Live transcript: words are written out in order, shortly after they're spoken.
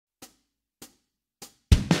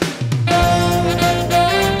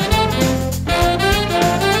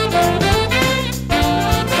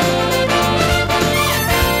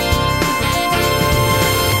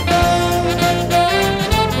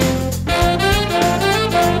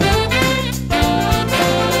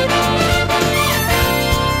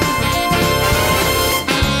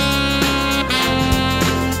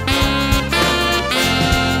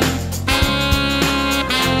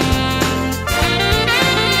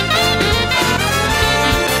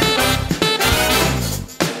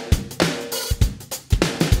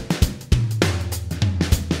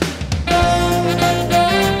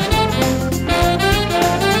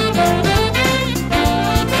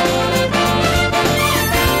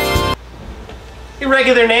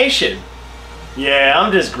Regular Nation. Yeah,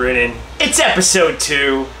 I'm just grinning. It's episode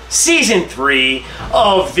 2, season 3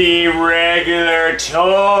 of the Irregular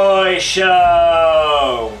Toy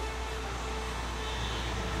Show.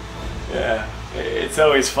 Yeah, it's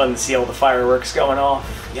always fun to see all the fireworks going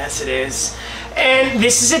off. Yes, it is. And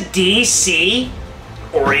this is a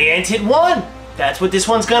DC-oriented one. That's what this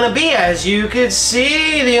one's gonna be. As you could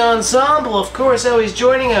see, the ensemble, of course, always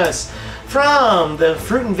joining us from the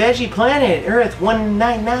fruit and veggie planet, Earth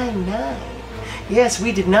 1999. Yes,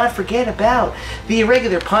 we did not forget about the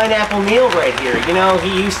irregular pineapple meal right here. You know,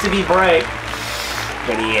 he used to be bright,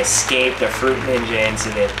 but he escaped the fruit ninja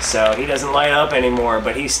incident, so he doesn't light up anymore,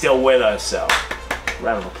 but he's still with us, so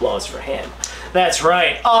round of applause for him. That's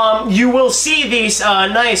right. You will see these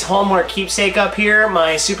nice Hallmark keepsake up here,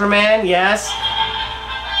 my Superman, yes.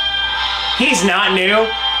 He's not new,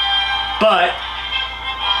 but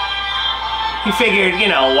he figured, you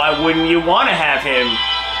know, why wouldn't you want to have him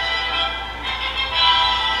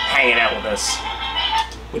hanging out with us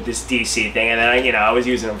with this DC thing? And then, you know, I was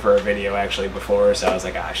using him for a video actually before, so I was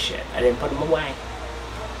like, ah, shit, I didn't put him away.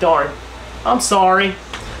 Darn. I'm sorry.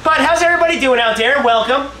 But how's everybody doing out there?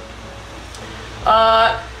 Welcome.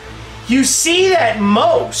 You see that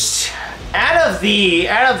most out of the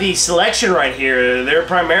selection right here, they're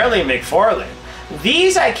primarily McFarlane.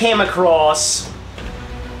 These I came across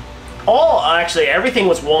actually everything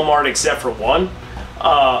was Walmart except for one.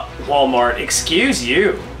 Walmart, excuse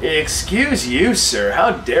you, sir.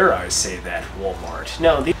 How dare I say that, Walmart?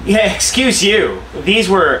 No, yeah, excuse you. These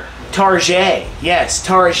were Target, yes,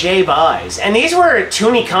 Target buys, and these were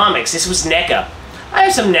Toony Comics. This was Neca. I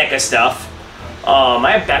have some Neca stuff.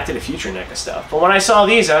 I have Back to the Future NECA stuff, but when I saw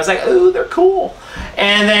these, I was like, ooh, they're cool.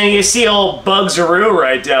 And then you see old Bugsaroo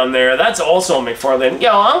right down there. That's also McFarlane. Yo,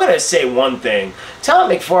 I'm gonna say one thing. Tom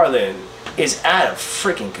McFarlane is out of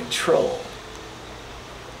freaking control.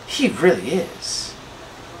 He really is.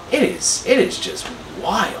 It is just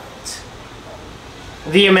wild.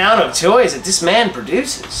 The amount of toys that this man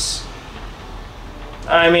produces.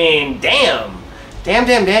 I mean, damn. Damn.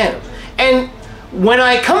 And when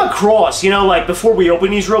I come across, you know, like before we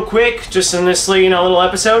open these real quick, just in this, you know, little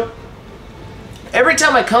episode, every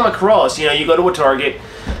time I come across, you know, you go to a Target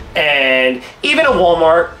and even a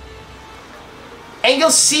Walmart, and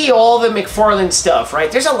you'll see all the McFarlane stuff,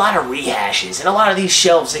 right? There's a lot of rehashes, and a lot of these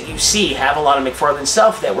shelves that you see have a lot of McFarlane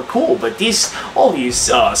stuff that were cool, but all these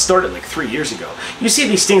started like 3 years ago. You see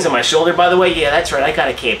these things on my shoulder, by the way? Yeah, that's right, I got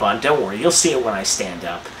a cape on. Don't worry, you'll see it when I stand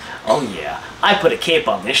up. Oh yeah, I put a cape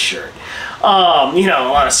on this shirt. You know,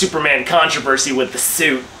 a lot of Superman controversy with the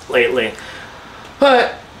suit lately.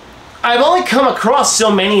 But I've only come across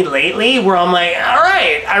so many lately where I'm like,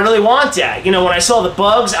 alright, I really want that. You know, when I saw the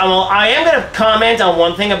bugs, I am going to comment on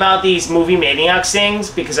one thing about these movie Maniacs things,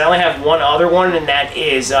 because I only have one other one, and that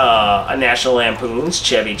is a National Lampoon's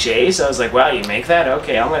Chevy Chase. I was like, wow, you make that?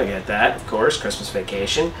 Okay, I'm going to get that, of course, Christmas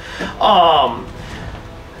Vacation.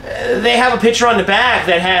 They have a picture on the back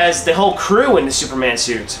that has the whole crew in the Superman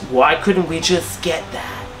suits. Why couldn't we just get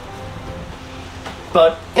that?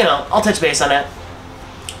 But, you know, I'll touch base on that.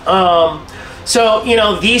 So, you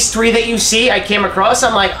know, these three that you see, I came across,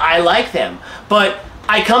 I'm like, I like them. But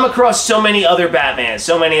I come across so many other Batmans,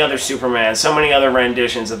 so many other Supermans, so many other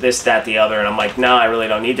renditions of this, that, the other, and I'm like, no, I really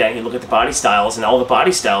don't need that. And you look at the body styles, and all the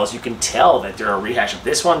body styles, you can tell that they're a rehash of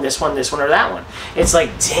this one, or that one. It's like,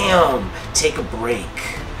 damn, take a break.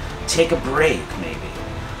 Take a break, maybe.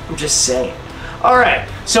 I'm just saying. Alright,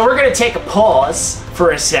 so we're going to take a pause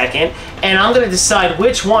for a second, and I'm going to decide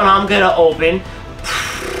which one I'm going to open.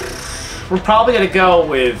 We're probably going to go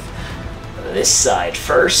with this side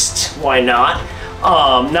first. Why not?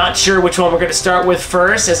 Not sure which one we're going to start with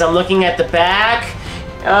first, as I'm looking at the back.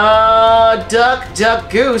 Duck,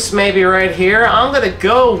 goose, maybe right here. I'm going to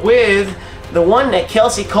go with the one that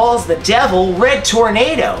Kelsey calls the devil, Red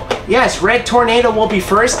Tornado. Yes, Red Tornado will be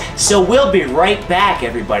first, so we'll be right back,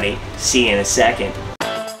 everybody. See you in a second.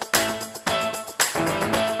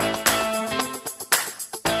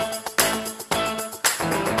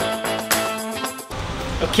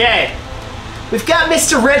 Okay, we've got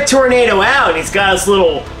Mr. Red Tornado out. He's got his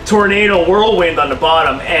little tornado whirlwind on the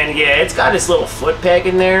bottom, and yeah, it's got his little foot peg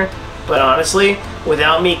in there. But honestly,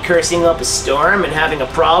 without me cursing up a storm and having a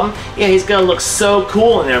problem, yeah, he's gonna look so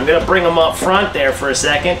cool in there. I'm gonna bring him up front there for a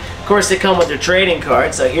second. Of course, they come with their trading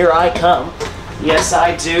card, so here I come. Yes,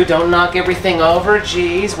 I do. Don't knock everything over.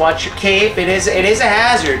 Jeez, watch your cape. It is a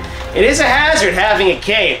hazard. It is a hazard having a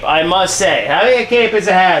cape, I must say. Having a cape is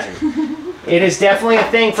a hazard. It is definitely a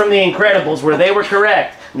thing from The Incredibles where they were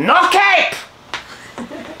correct. No cape!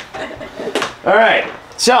 All right,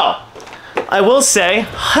 so I will say,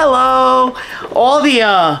 hello, all the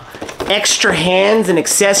extra hands and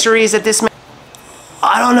accessories that this man,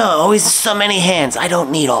 I don't know, always so many hands. I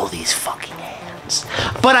don't need all these fucking hands.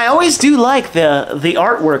 But I always do like the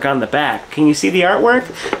artwork on the back. Can you see the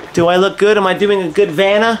artwork? Do I look good? Am I doing a good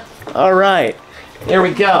Vanna? All right. There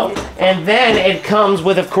we go. And then it comes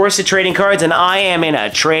with, of course, the trading cards, and I am in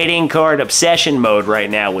a trading card obsession mode right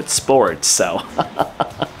now with sports, so.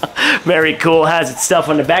 Very cool, has its stuff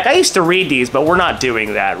on the back. I used to read these, but we're not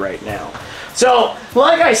doing that right now. So,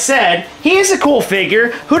 like I said, he is a cool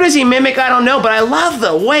figure. Who does he mimic? I don't know, but I love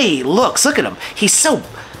the way he looks. Look at him. He's so,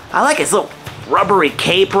 I like his little rubbery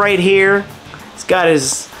cape right here. He's got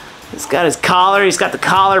his collar. He's got the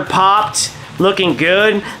collar popped. Looking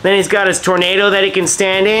good. Then he's got his tornado that he can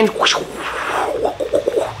stand in.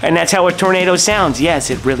 And that's how a tornado sounds. Yes,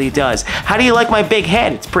 it really does. How do you like my big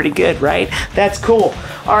head? It's pretty good, right? That's cool.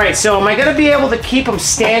 All right, so am I gonna be able to keep him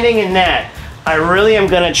standing in that? I really am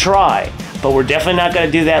gonna try, but we're definitely not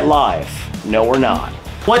gonna do that live. No, we're not.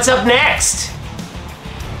 What's up next?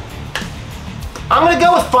 I'm gonna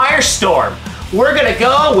go with Firestorm. We're gonna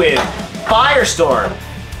go with Firestorm.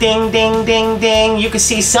 Ding, ding, ding, ding. You can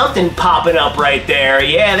see something popping up right there.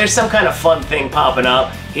 Yeah, there's some kind of fun thing popping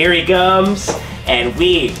up. Here he comes. And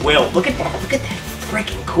we will, look at that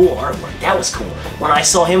freaking cool artwork. That was cool. When I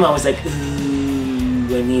saw him, I was like,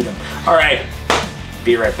 ooh, I need him. All right,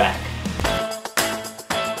 be right back.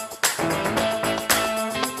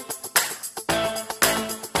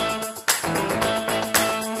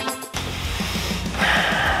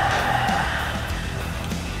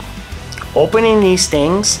 Opening these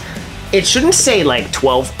things, it shouldn't say like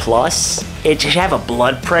 12 plus. It should have a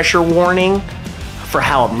blood pressure warning for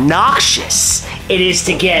how obnoxious it is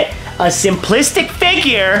to get a simplistic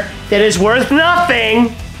figure that is worth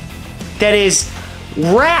nothing, that is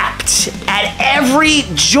wrapped at every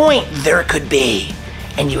joint there could be,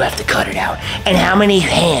 and you have to cut it out. And how many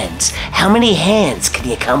hands can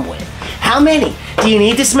you come with? How many? Do you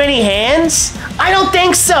need this many hands? I don't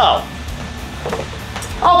think so.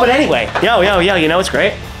 Oh, but anyway, yo, you know what's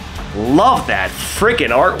great? Love that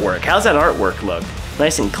freaking artwork. How's that artwork look?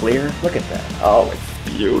 Nice and clear? Look at that. Oh,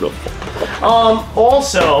 it's beautiful.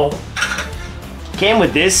 Also, came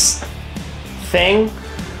with this thing.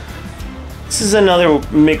 This is another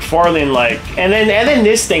McFarlane and then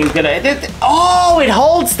this thing's gonna, oh, it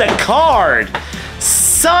holds the card.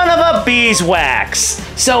 Son of a beeswax.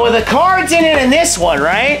 So with the cards in it in this one,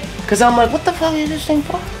 right? Because I'm like, what the fuck is this thing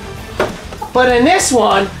for? But in this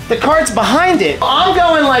one, the card's behind it. I'm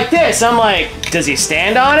going like this. I'm like, does he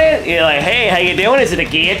stand on it? You're like, hey, how you doing? Is it a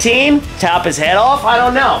guillotine? Chop his head off? I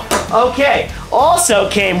don't know. Okay. Also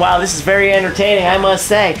came, wow, this is very entertaining, I must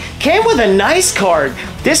say. Came with a nice card.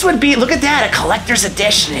 This would be, look at that, a collector's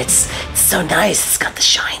edition. It's so nice. It's got the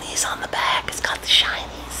shinies on the back. It's got the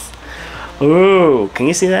shinies. Ooh, can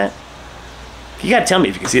you see that? You gotta tell me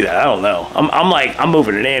if you can see that. I don't know. I'm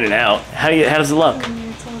moving it in and out. How does it look?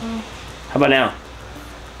 How about now?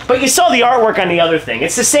 But you saw the artwork on the other thing.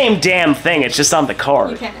 It's the same damn thing. It's just on the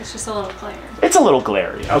card. You can. It's just a little glare. It's a little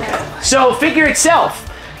glary. Okay. So figure itself.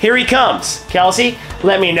 Here he comes. Kelsey,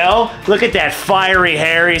 let me know. Look at that fiery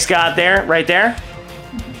hair he's got there, right there.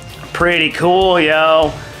 Pretty cool,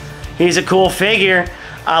 yo. He's a cool figure.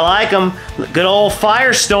 I like him. Good old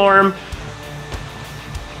Firestorm.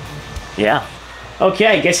 Yeah.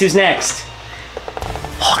 Okay, guess who's next?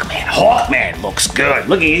 Hawkman looks good.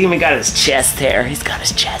 Look, he even got his chest hair. He's got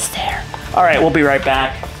his chest hair. All right, we'll be right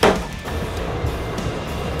back.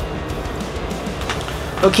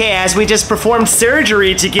 Okay, as we just performed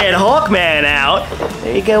surgery to get Hawkman out,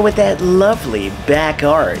 there you go with that lovely back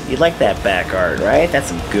art. You like that back art, right? That's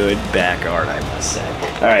some good back art, I must say.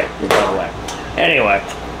 All right, we'll go away. Anyway,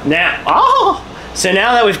 now, so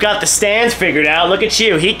now that we've got the stands figured out, look at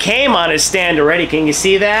you. He came on his stand already. Can you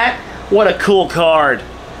see that? What a cool card.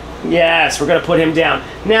 Yes, we're gonna put him down.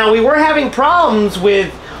 Now, we were having problems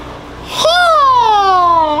with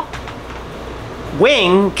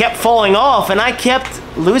Wing kept falling off, and I kept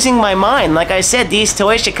losing my mind. Like I said, these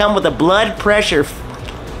toys should come with a blood pressure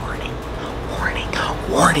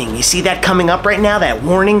warning. You see that coming up right now? That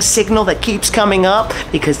warning signal that keeps coming up?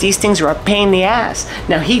 Because these things are a pain in the ass.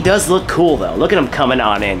 Now, he does look cool, though. Look at him coming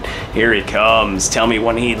on in. Here he comes. Tell me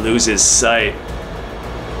when he loses sight.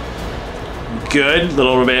 Good,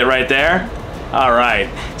 little bit right there. All right,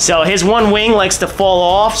 so his one wing likes to fall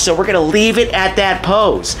off, so we're gonna leave it at that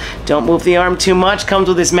pose. Don't move the arm too much, comes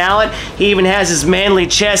with his mallet. He even has his manly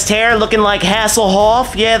chest hair looking like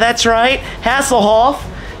Hasselhoff. Yeah, that's right, Hasselhoff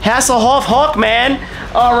Hawkman.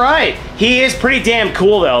 All right, he is pretty damn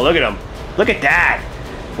cool though, look at him. Look at that.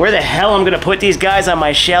 Where the hell I'm gonna put these guys on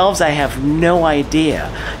my shelves, I have no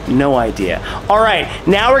idea. No idea. All right,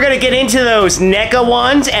 now we're gonna get into those NECA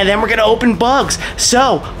ones, and then we're gonna open bugs.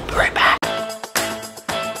 So, be right back.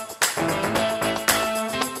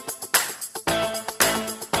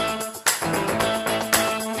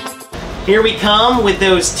 Here we come with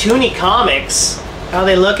those Toonie comics. How are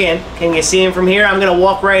they looking? Can you see them from here? I'm gonna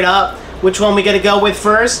walk right up. Which one we gonna go with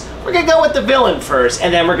first? We're gonna go with the villain first,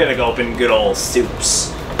 and then we're gonna go open good old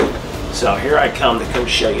Soups. So here I come to come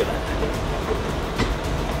show you that.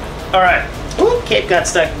 All right. Ooh, cape got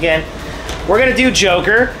stuck again. We're gonna do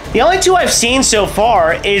Joker. The only two I've seen so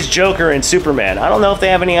far is Joker and Superman. I don't know if they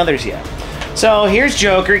have any others yet. So here's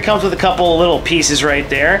Joker. He comes with a couple little pieces right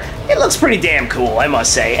there. It looks pretty damn cool, I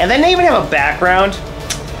must say. And then they even have a background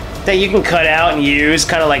that you can cut out and use,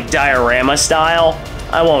 kind of like diorama style.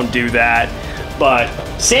 I won't do that, but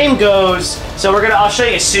same goes. So I'll show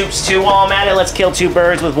you Soups too while I'm at it. Let's kill two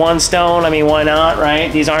birds with one stone. I mean, why not,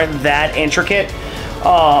 right? These aren't that intricate.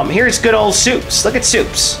 Here's good old Soups. Look at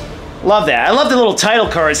Soups. Love that. I love the little title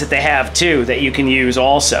cards that they have too that you can use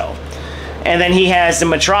also. And then he has the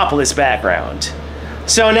Metropolis background.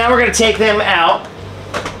 So now we're gonna take them out.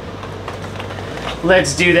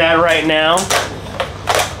 Let's do that right now.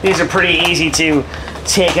 These are pretty easy to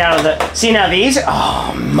take out of the... See now these?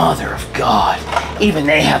 Oh, mother of God. Even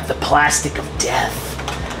they have the plastic of death.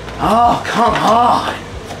 Oh, come on.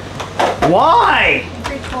 Why?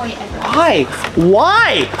 Why?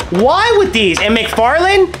 Why? Why with these? And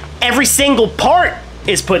McFarlane, every single part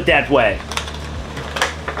is put that way.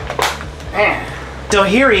 So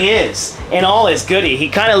here he is in all his goodie. He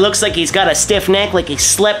kind of looks like he's got a stiff neck, like he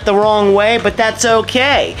slept the wrong way, but that's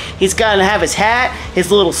okay. He's got to have his hat, his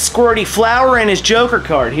little squirty flower, and his Joker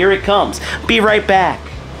card. Here it comes. Be right back.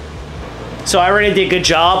 So I already did a good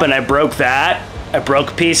job, and I broke that. I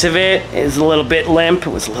broke a piece of it. It was a little bit limp.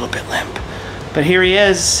 It was a little bit limp. But here he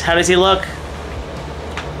is. How does he look?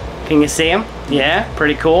 Can you see him? Yeah,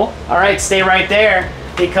 pretty cool. All right, stay right there,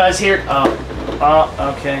 because here... Oh,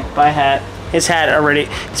 okay. Bye, hat. His hat already...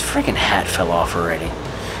 His freaking hat fell off already.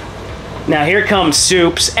 Now, here comes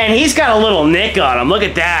Soups, and he's got a little nick on him. Look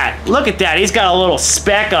at that. Look at that. He's got a little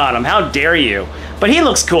speck on him. How dare you? But he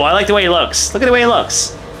looks cool. I like the way he looks. Look at the way he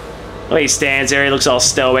looks. The way he stands there. He looks all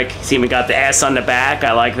stoic. He's even got the S on the back.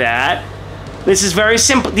 I like that. This is very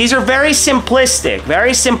simple. These are very simplistic.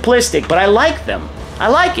 Very simplistic, but I like them. I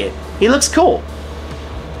like it. He looks cool.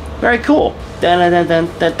 Very cool.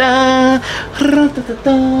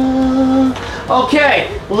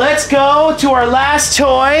 Okay, let's go to our last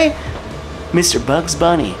toy, Mr. Bugs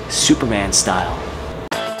Bunny, Superman style.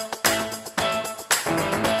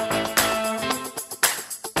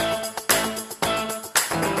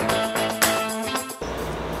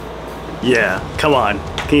 Yeah, come on.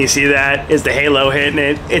 Can you see that? Is the halo hitting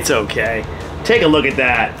it? It's okay. Take a look at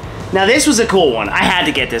that. Now this was a cool one. I had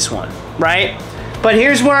to get this one, right? But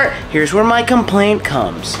here's where my complaint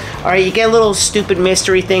comes. All right, you get a little stupid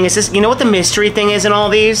mystery thing. Is this? You know what the mystery thing is in all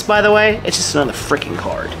these, by the way? It's just another freaking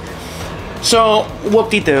card. So,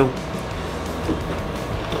 whoop-de-doo.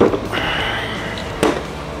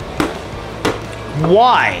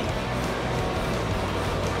 Why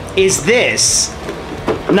is this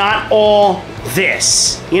not all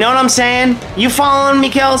this? You know what I'm saying? You following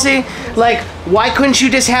me, Kelsey? Like, why couldn't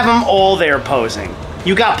you just have them all there posing?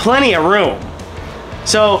 You got plenty of room.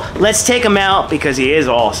 So let's take him out because he is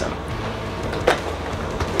awesome.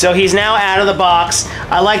 So he's now out of the box.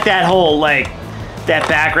 I like that whole, like, that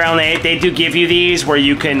background. They do give you these where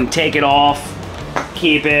you can take it off,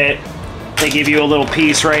 keep it. They give you a little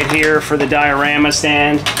piece right here for the diorama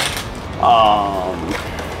stand.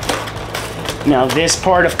 Now this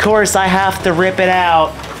part, of course, I have to rip it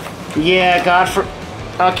out. Yeah,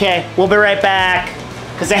 okay, we'll be right back.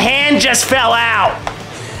 Because the hand just fell out.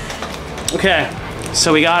 Okay.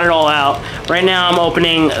 So we got it all out. Right now I'm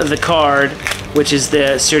opening the card, which is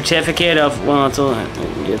the certificate of, well, it's okay.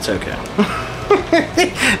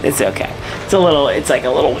 It's okay.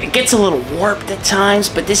 It gets a little warped at times,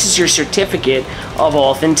 but this is your certificate of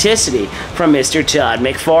authenticity from Mr. Todd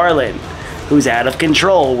McFarlane, who's out of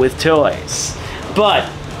control with toys. But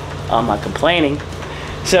I'm not complaining.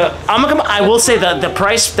 So I will say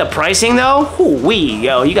the pricing though,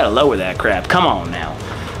 yo, you gotta lower that crap. Come on now.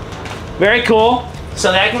 Very cool.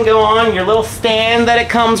 So that can go on your little stand that it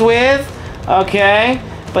comes with, okay?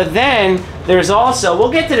 But then there's also,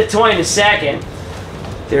 we'll get to the toy in a second,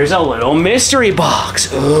 there's a little mystery box.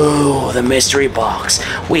 Ooh, the mystery box.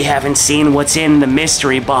 We haven't seen what's in the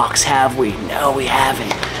mystery box, have we? No, we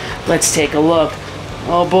haven't. Let's take a look.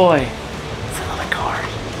 Oh boy, it's another card.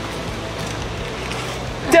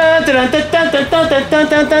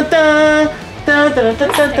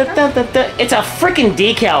 It's a freaking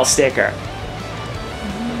decal sticker.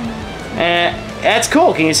 That's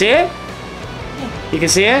cool. Can you see it? You can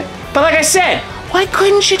see it? But like I said, why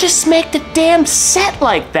couldn't you just make the damn set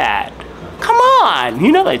like that? Come on.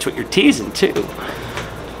 You know that's what you're teasing too.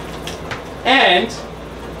 And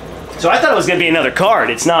so I thought it was going to be another card.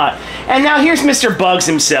 It's not. And now here's Mr. Bugs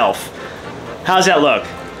himself. How's that look?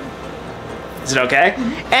 Is it okay?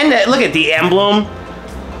 And look at the emblem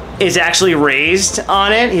is actually raised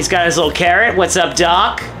on it. He's got his little carrot. What's up,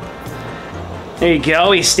 Doc? There you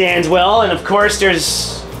go. He stands well. And of course,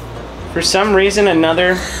 there's, for some reason,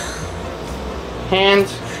 another hand.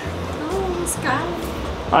 Oh, Sky.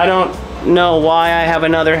 I don't know why I have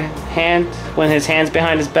another hand when his hand's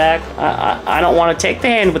behind his back. I don't want to take the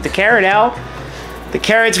hand with the carrot out. The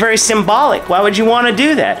carrot's very symbolic. Why would you want to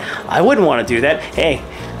do that? I wouldn't want to do that. Hey.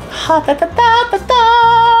 Ha, da, da, da, da,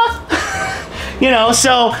 da. You know,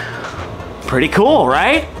 so pretty cool,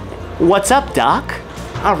 right? What's up, Doc?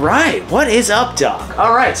 All right, what is up, Doc?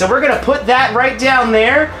 All right, so we're gonna put that right down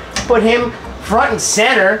there, put him front and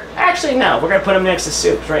center. Actually, no, we're gonna put him next to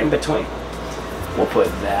Soups, right in between. We'll put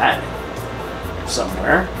that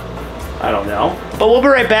somewhere. I don't know. But we'll be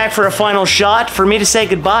right back for a final shot for me to say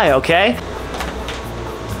goodbye, okay?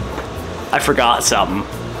 I forgot something.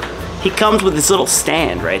 He comes with this little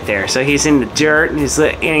stand right there. So he's in the dirt and he's,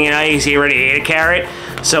 you know, he's ready to eat a carrot.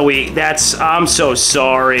 So I'm so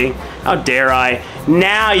sorry. How dare I?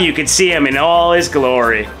 Now you can see him in all his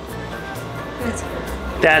glory. That's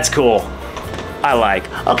cool. That's cool. I like.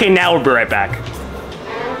 Okay, now we'll be right back.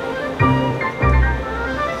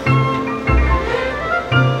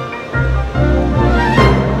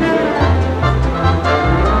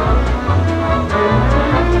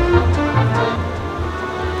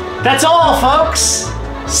 That's all, folks.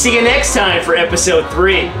 See you next time for episode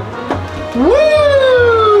 3. Woo!